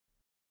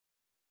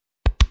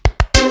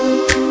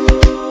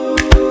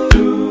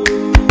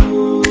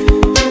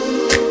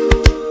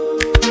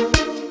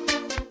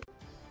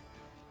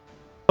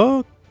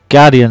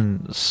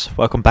Guardians,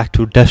 welcome back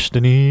to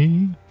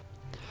Destiny.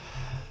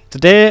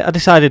 Today I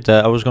decided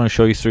that I was going to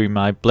show you through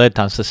my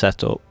Bladedancer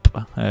setup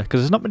because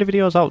there's not many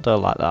videos out there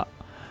like that,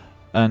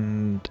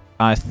 and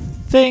I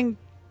think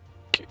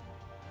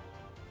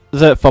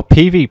that for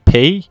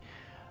PvP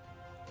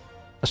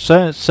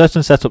certain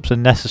setups are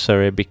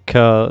necessary,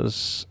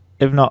 because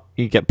if not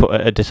you get put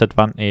at a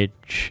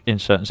disadvantage in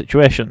certain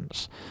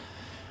situations.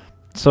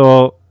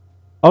 So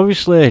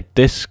obviously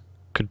this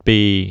could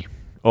be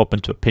open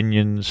to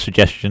opinions,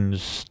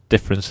 suggestions,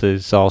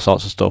 differences, all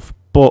sorts of stuff,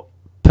 but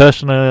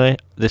personally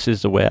this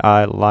is the way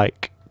I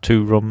like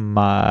to run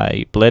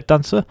my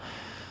Bladedancer.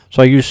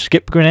 So I use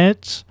skip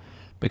grenades,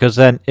 because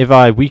then if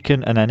I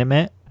weaken an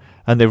enemy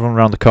and they run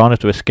around the corner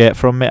to escape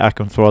from me, I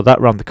can throw that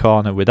around the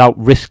corner without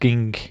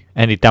risking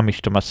any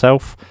damage to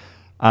myself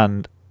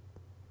and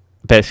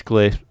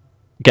basically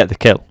get the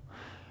kill.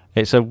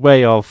 It's a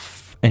way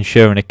of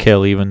ensuring a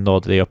kill even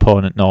though the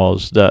opponent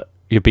knows that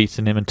you're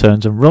beating him and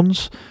turns and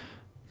runs.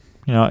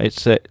 You know,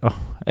 it's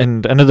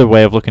and another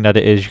way of looking at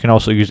it is you can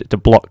also use it to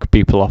block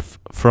people off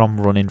from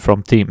running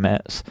from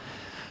teammates.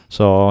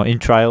 So in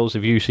trials,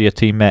 if you see a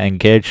teammate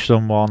engage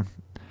someone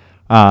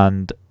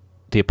and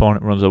the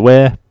opponent runs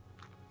away,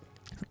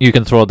 you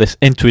can throw this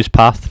into his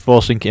path,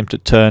 forcing him to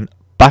turn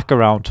back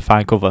around to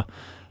find cover,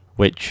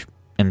 which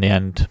in the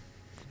end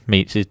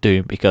meets his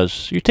doom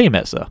because your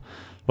teammate's there.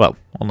 Well,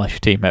 unless your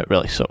teammate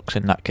really sucks,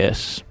 in that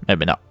case,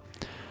 maybe not.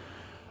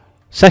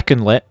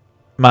 Secondly,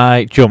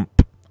 my jump.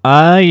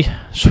 I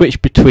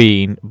switch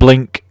between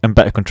blink and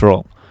better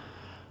control.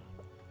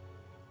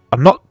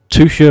 I'm not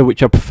too sure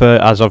which I prefer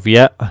as of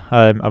yet.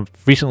 I've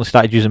recently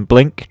started using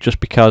blink just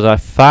because I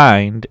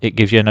find it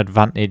gives you an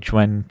advantage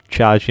when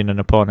charging an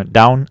opponent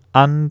down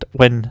and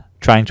when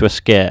trying to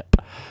escape.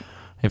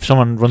 If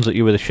someone runs at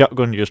you with a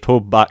shotgun, you just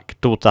hold back,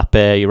 double tap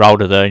A, you're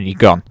out of there and you're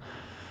gone.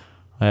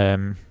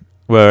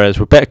 Whereas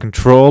with better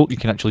control, you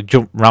can actually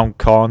jump round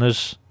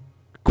corners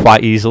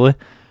quite easily,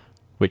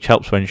 which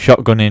helps when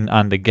shotgunning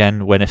and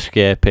again when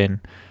escaping,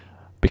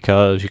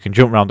 because you can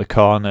jump around the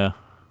corner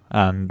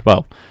and,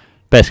 well,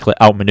 basically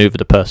outmaneuver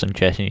the person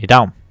chasing you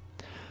down.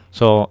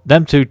 So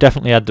them two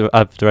definitely have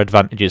their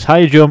advantages.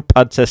 Higher jump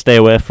I'd say stay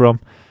away from,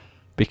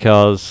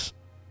 because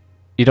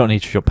you don't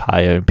need to jump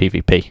higher in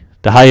PvP.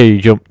 The higher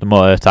you jump, the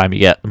more airtime you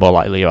get, the more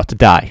likely you are to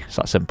die. It's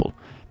that simple.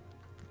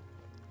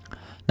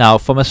 Now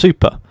for my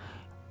super,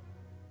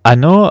 I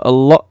know a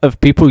lot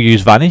of people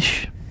use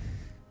Vanish,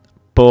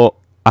 but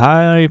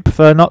I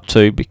prefer not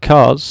to,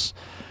 because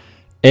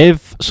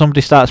if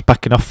somebody starts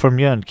backing off from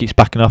you and keeps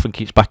backing off and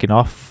keeps backing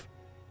off,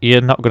 you're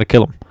not going to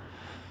kill them.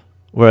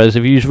 Whereas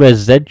if you use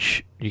Razor's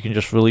Edge, you can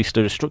just release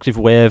the destructive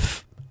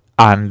wave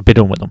and be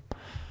done with them.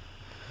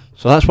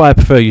 So that's why I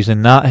prefer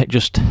using that. It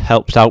just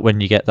helps out when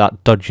you get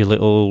that dodgy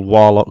little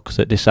warlock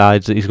that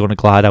decides that he's going to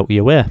glide out of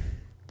your way.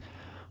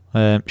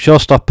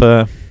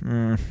 Showstopper,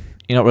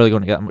 you're not really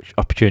going to get much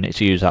opportunity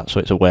to use that,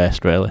 so it's a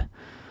waste really.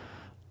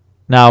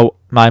 Now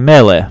my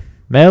melee.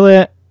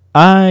 Melee,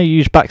 I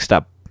use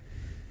backstab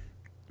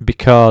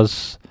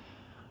because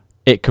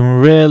it can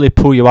really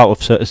pull you out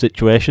of certain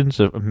situations,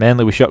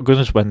 mainly with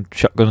shotguns, when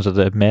shotguns are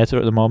the meta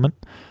at the moment.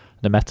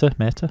 The meta?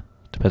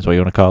 Depends what you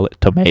want to call it.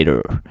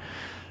 Tomato.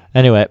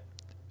 Anyway,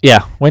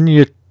 yeah, when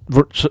you're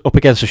up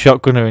against a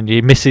shotgunner and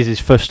he misses his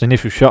first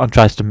initial shot and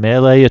tries to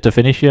melee you to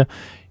finish you,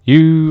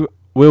 you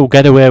will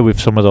get away with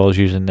some of those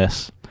using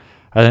this.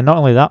 And then not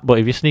only that, but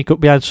if you sneak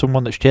up behind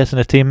someone that's chasing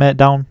a teammate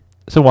down,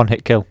 it's a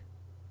one-hit kill.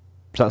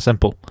 It's that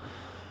simple.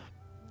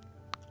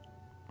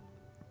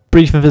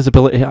 Brief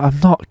invisibility. I'm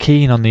not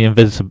keen on the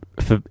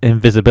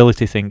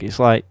invisibility thing. It's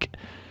like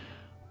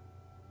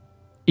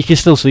you can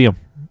still see them.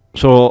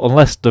 So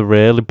unless they're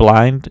really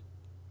blind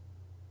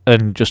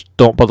and just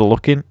don't bother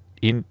looking,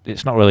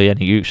 it's not really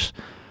any use.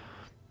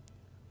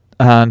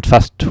 And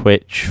fast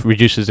twitch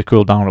reduces the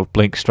cooldown of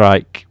blink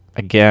strike.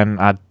 Again,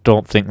 I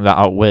don't think that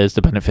outweighs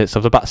the benefits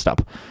of the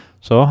backstab,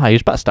 so I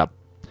use backstab.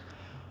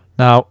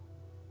 Now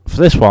for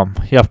this one,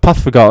 you have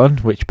Path Forgotten,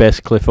 which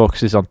basically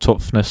focuses on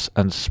toughness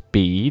and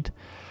speed.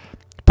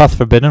 Path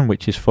Forbidden,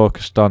 which is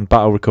focused on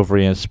battle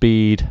recovery and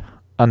speed.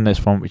 And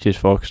this one, which is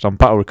focused on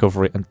battle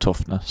recovery and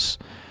toughness.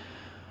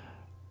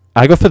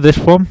 I go for this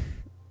one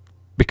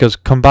because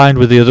combined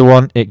with the other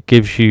one, it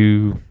gives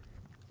you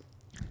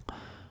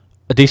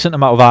a decent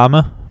amount of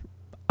armor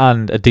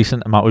and a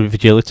decent amount of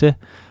agility,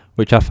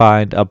 which I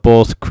find are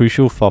both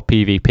crucial for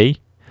PvP,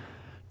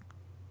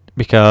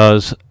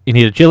 because you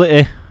need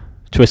agility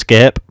to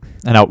escape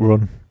and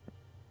outrun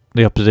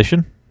the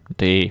opposition,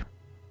 the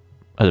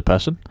other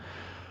person,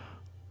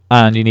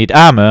 and you need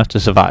armor to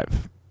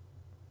survive.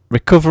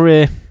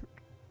 Recovery,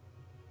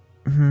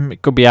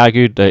 it could be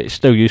argued that it's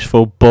still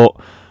useful, but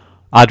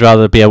I'd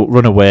rather be able to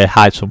run away,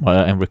 hide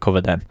somewhere and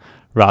recover then,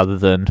 rather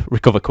than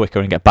recover quicker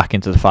and get back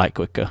into the fight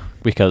quicker,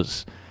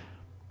 because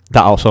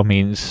that also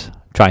means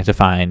trying to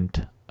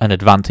find an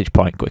advantage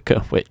point quicker,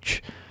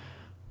 which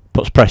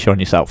puts pressure on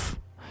yourself.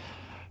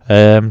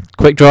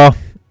 Quick draw.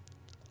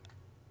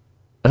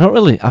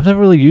 I've never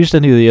really used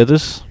any of the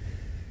others.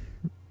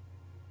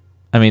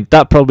 I mean,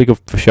 that'd probably go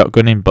for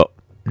shotgunning, but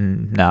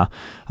Nah,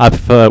 I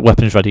prefer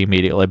weapons ready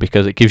immediately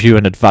because it gives you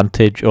an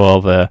advantage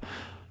over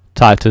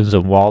Titans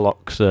and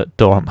Warlocks that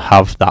don't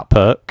have that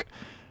perk.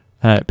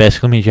 It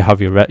basically means you have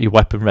your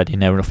weapon ready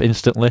near enough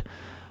instantly.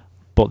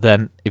 But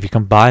then, if you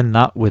combine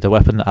that with a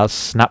weapon that has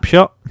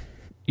snapshot,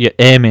 you're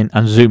aiming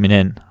and zooming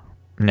in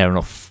near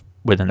enough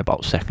within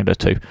about a second or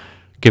two,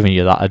 giving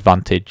you that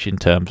advantage in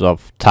terms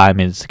of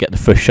timings to get the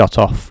first shot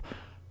off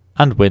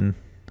and win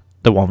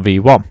the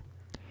 1v1.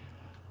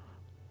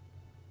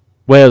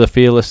 Where are the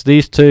Fearless?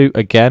 These two,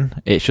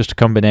 again, it's just a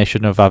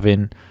combination of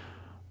having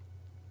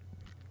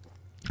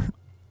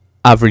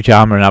average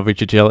armor and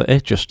average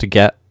agility just to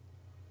get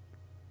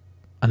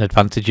an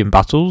advantage in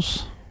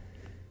battles,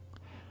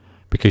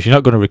 because you're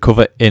not going to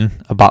recover in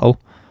a battle.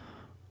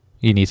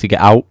 You need to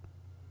get out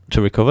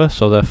to recover,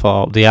 so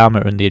therefore the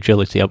armor and the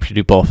agility helps you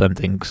do both them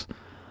things.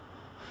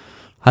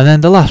 And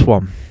then the last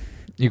one,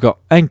 you've got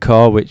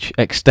Encore, which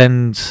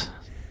extends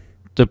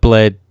the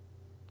blade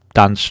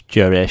dance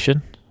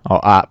duration,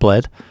 or art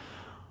blade.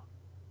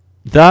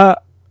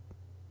 That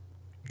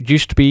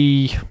used to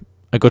be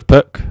a good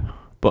perk,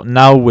 but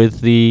now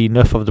with the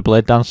nerf of the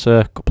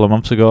Bladedancer a couple of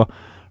months ago,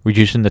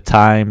 reducing the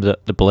time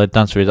that the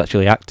Bladedancer is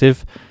actually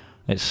active,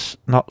 it's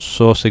not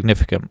so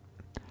significant.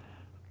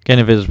 Gain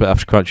invisibility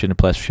after crouching in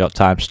place for a short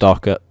time.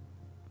 Stalker.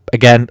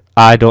 Again,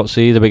 I don't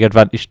see the big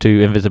advantage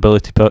to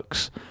invisibility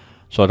perks,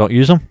 so I don't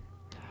use them.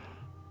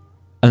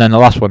 And then the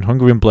last one,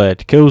 Hungering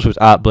Blade. Kills with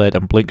Art Blade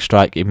and Blink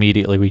Strike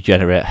immediately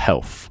regenerate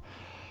health.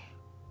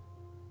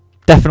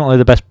 Definitely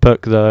the best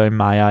perk though in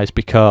my eyes,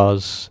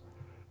 because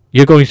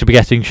you're going to be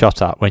getting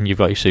shot at when you've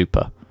got your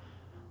super.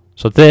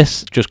 So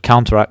this just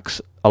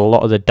counteracts a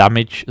lot of the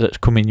damage that's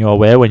coming your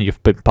way when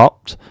you've been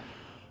popped.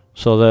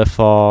 So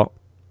therefore,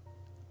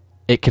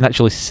 it can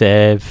actually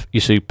save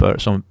your super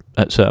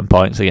at certain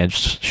points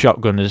against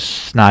shotgunners,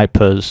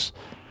 snipers,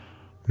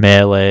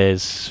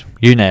 melees,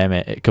 you name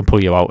it. It can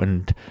pull you out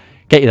and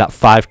get you that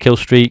 5 kill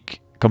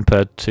streak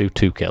compared to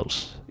 2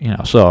 kills. You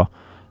know, so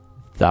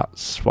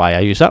that's why I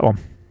use that one.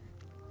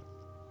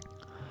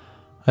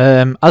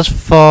 As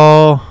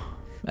for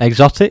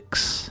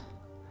exotics,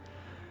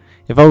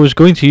 if I was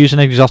going to use an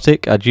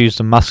exotic, I'd use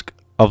the Mask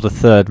of the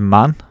Third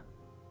Man,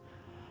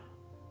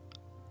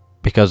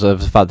 because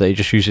of the fact that it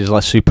just uses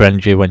less super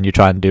energy when you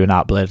try and do an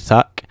Art Blade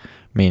attack,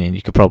 meaning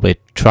you could probably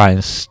try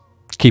and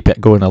keep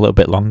it going a little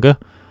bit longer.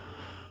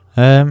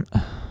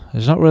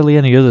 There's not really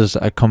any others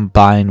that I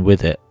combine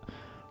with it.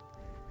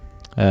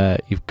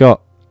 You've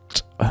got...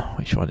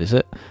 which one is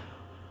it?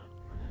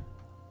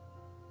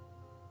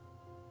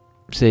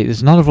 See,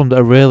 there's none of them that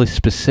are really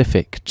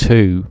specific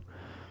to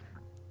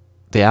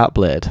the Art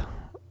Blade.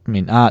 I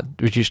mean,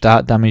 reduced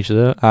art damage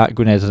there. Art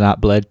Grenades and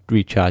Art Blade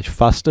recharge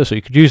faster, so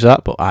you could use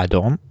that, but I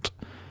don't.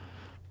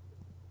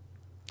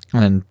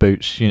 And then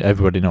boots, you know,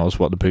 everybody knows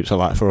what the boots are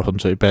like for a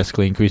hunter. It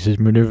basically increases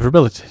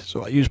maneuverability.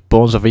 So I use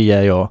Bones of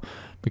EAO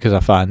because I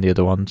find the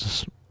other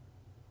ones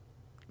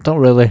don't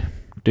really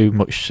do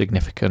much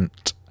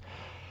significant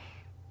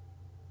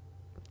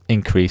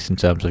increase in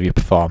terms of your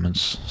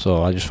performance.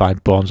 So I just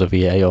find Bones of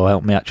EAO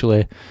help me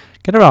actually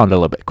get around a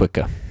little bit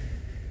quicker.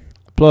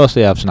 Plus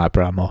they have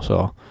sniper ammo,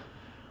 so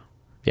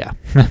yeah.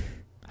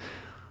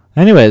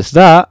 Anyways,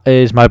 that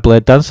is my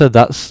Bladedancer.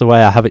 That's the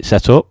way I have it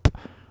set up.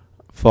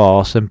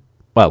 For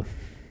well,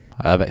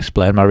 I've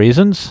explained my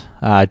reasons.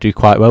 I do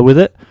quite well with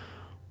it.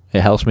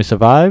 It helps me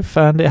survive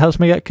and it helps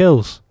me get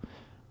kills.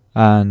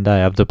 And I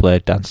have the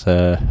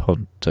Bladedancer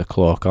Hunter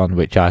Cloak on,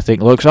 which I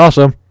think looks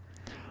awesome,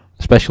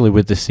 especially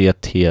with the Seer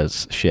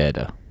Tears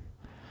shader.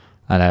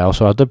 And I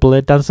also have the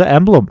Bladedancer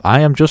emblem.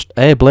 I am just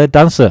a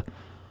Bladedancer.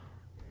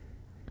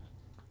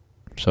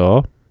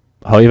 So,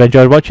 I hope you've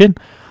enjoyed watching,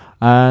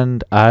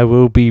 and I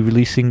will be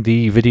releasing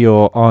the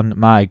video on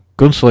my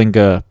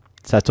Gunslinger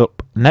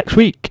setup next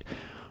week.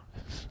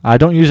 I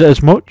don't use it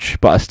as much,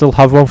 but I still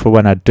have one for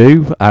when I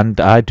do,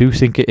 and I do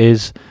think it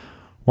is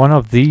one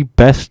of the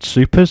best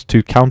supers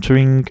to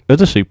countering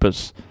other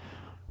supers.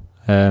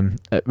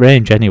 At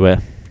range anyway.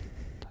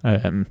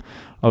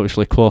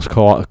 Obviously close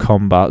quarter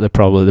combat,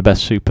 probably the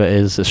best super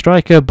is the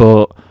Striker,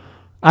 but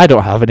I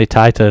don't have any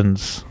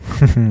Titans.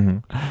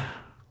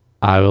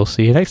 I will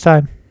see you next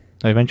time.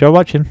 Hope you enjoy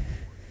watching.